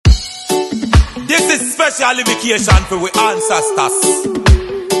is special invocation for we ancestors.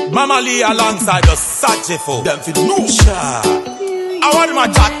 Mama Lee alongside the OSAGYEFO. Them fi know. I want my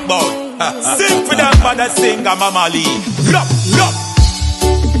chat boy. Sing for them for the singer Mama Lee. Love, love.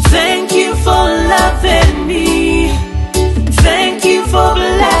 Thank you for loving me. Thank you for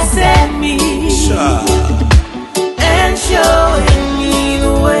blessing me. And showing me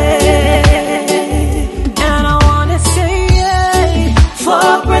the way. And I wanna say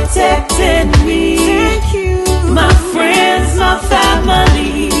for protecting me. Thank you. My friends, my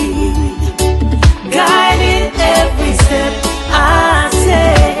family, guiding every step I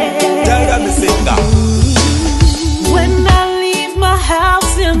take. Tell them to sing that. When I leave my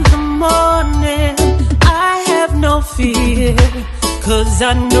house in the morning, I have no fear, 'cause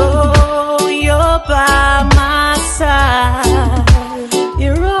I know you're by my side.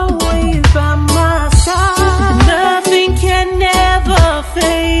 You're always by my side. Nothing can ever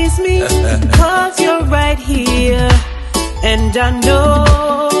faze me, 'cause you're right here. And I know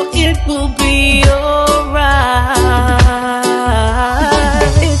it will be alright.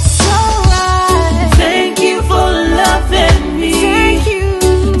 It's alright. Thank you for loving me.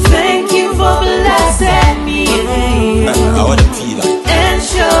 Thank you for blessing me. I want to feel like. And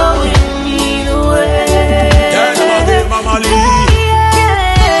showing me the way. Yeah, Mama Lee.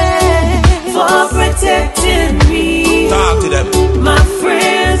 For protecting me. Talk to them. My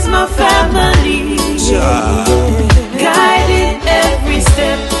friends, my family. Guiding every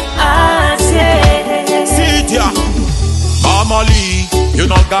step I take. See it ya. Mama Lee, you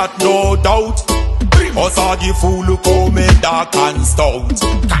not got no doubt. OSAGYEFO look how me dark and stout.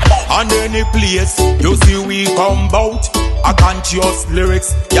 And any place you see we come bout, a conscious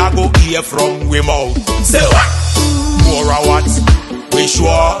lyrics ya go hear from we mouth. Say what? More of what we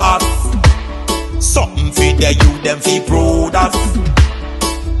sure of. Something for the youth them feel proud of.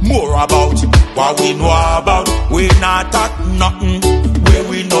 More about what we know about. We not talk nothing where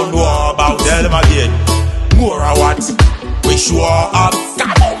we don't know about. Tell them again. More of what we sure of.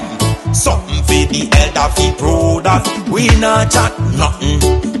 Something for the elder feel proud of. We not chat nothing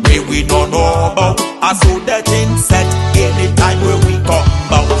where we don't know about. I saw that thing set anytime where we come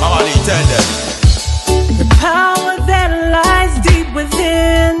about. Mama Lee, tell them. The power that lies deep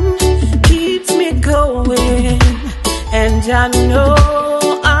within keeps me going, and I know